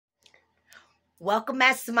Welcome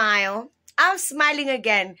at Smile. I'm smiling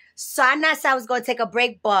again. So I not said I was going to take a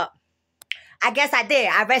break, but I guess I did.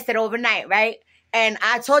 I rested overnight, right? And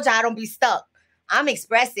I told you I don't be stuck. I'm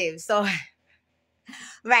expressive. So,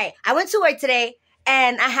 right. I went to work today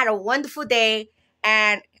and I had a wonderful day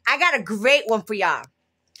and I got a great one for y'all.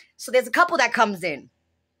 So there's a couple that comes in.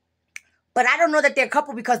 But I don't know that they're a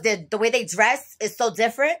couple because the way they dress is so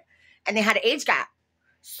different and they had an age gap.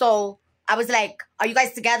 So I was like, are you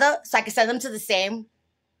guys together? So I could send them to the same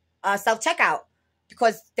self-checkout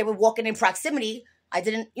because they were walking in proximity. I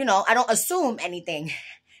didn't, I don't assume anything.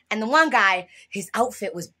 And the one guy, his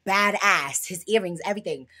outfit was badass, his earrings,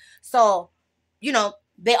 everything. So,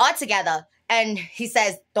 they are together. And he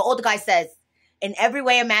says, the older guy says, in every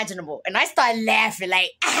way imaginable. And I start laughing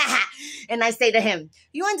like, and I say to him,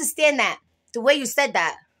 you understand that the way you said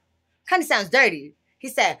that kind of sounds dirty. He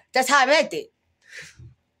said, that's how I meant it.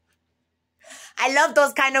 I love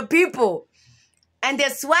those kind of people. And their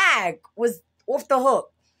swag was off the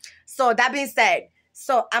hook. So that being said,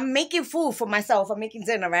 so I'm making food for myself. I'm making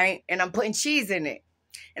dinner, right? And I'm putting cheese in it.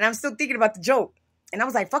 And I'm still thinking about the joke. And I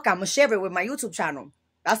was like, fuck, I'm going to share it with my YouTube channel.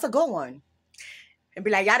 That's a good one. And be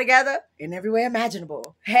like, y'all together in every way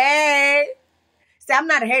imaginable. Hey. See, I'm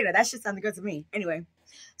not a hater. That shit sounded good to me. Anyway.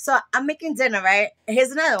 So I'm making dinner, right? Here's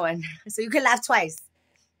another one. So you can laugh twice.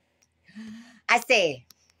 I say,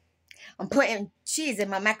 I'm putting cheese in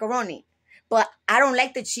my macaroni. But I don't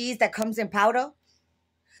like the cheese that comes in powder.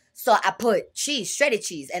 So I put cheese, shredded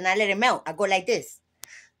cheese, and I let it melt. I go like this.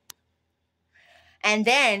 And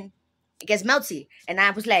then it gets melty. And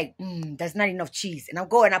I was like, that's not enough cheese. And I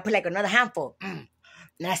go and I put like another handful. And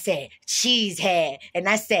I said, cheese head. And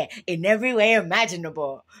I said, in every way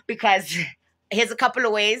imaginable. Because here's a couple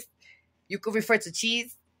of ways you could refer to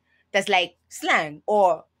cheese that's like slang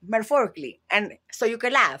or metaphorically. And so you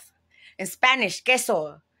could laugh. In Spanish,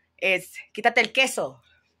 queso is quítate el queso.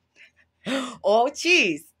 Or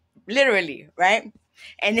cheese. Literally, right?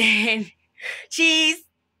 And then cheese.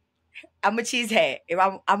 I'm a cheesehead. If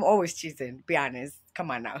I'm always cheesing, be honest.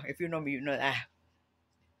 Come on now. If you know me, you know that.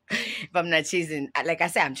 If I'm not cheesing, like I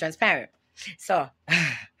said, I'm transparent. So,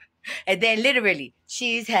 and then literally,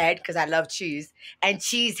 cheesehead, because I love cheese. And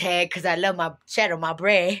cheesehead, because I love my cheddar, my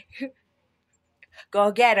bread.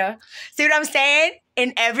 Go get her. See what I'm saying?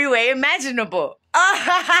 In every way imaginable.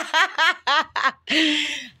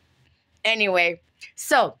 Anyway,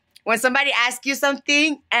 so when somebody asks you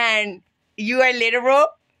something and you are literal,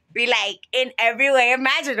 be like, in every way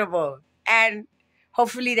imaginable. And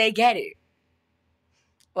hopefully they get it.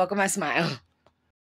 Welcome, my smile.